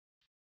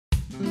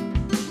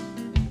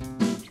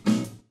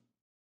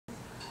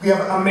We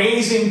have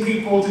amazing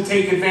people to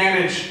take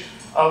advantage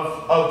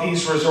of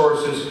these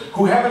resources,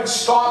 who haven't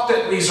stopped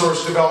at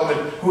resource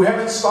development, who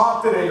haven't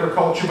stopped at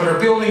agriculture, but are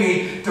building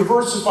a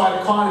diversified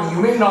economy.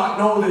 You may not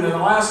know that in the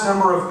last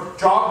number of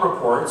job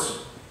reports,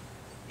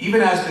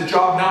 even as the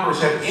job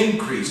numbers have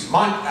increased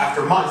month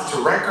after month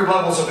to record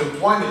levels of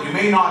employment, you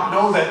may not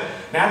know that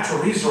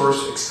natural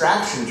resource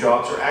extraction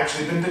jobs have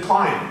actually been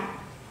declining.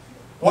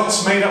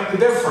 What's made up the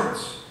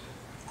difference?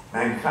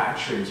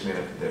 Manufacturing has made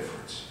up the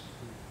difference.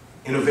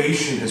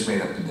 Innovation has made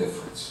up the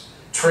difference.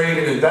 Trade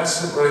and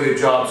investment-related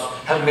jobs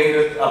have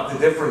made up the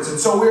difference. And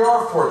so we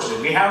are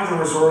fortunate. We have the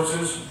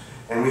resources,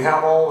 and we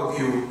have all of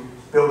you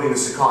building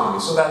this economy.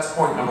 So that's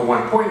point number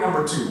one. Point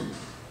number two.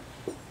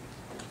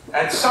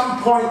 At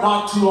some point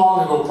not too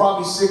long ago,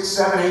 probably 6,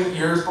 7, 8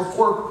 years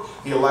before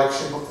the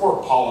election,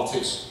 before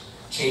politics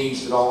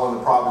changed at all in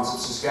the province of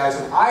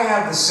Saskatchewan, I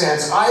have the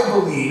sense, I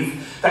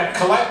believe, that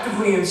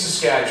collectively in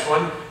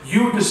Saskatchewan,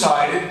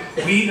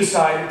 we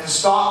decided to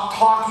stop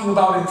talking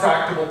about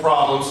intractable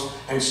problems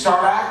and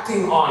start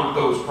acting on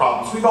those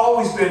problems. We've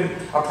always been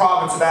a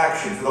province of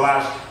action for the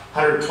last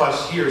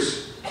 100+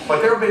 years,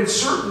 but there have been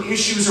certain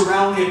issues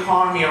around the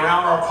economy,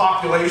 around our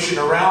population,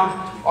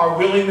 around our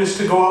willingness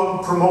to go out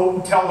and promote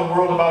and tell the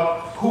world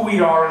about who we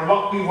are and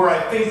what we were.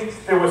 I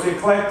think there was a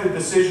collective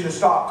decision to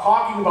stop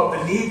talking about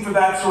the need for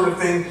that sort of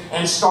thing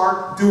and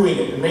start doing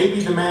it, and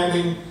maybe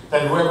demanding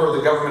that whoever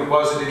the government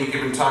was at any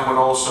given time would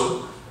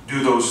also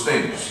do those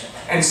things.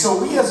 And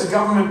so we as a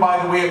government,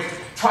 by the way,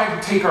 have tried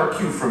to take our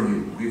cue from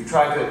you. We've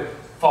tried to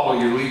follow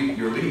your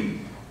lead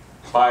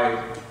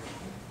by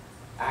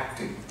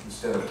acting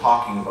instead of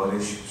talking about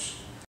issues.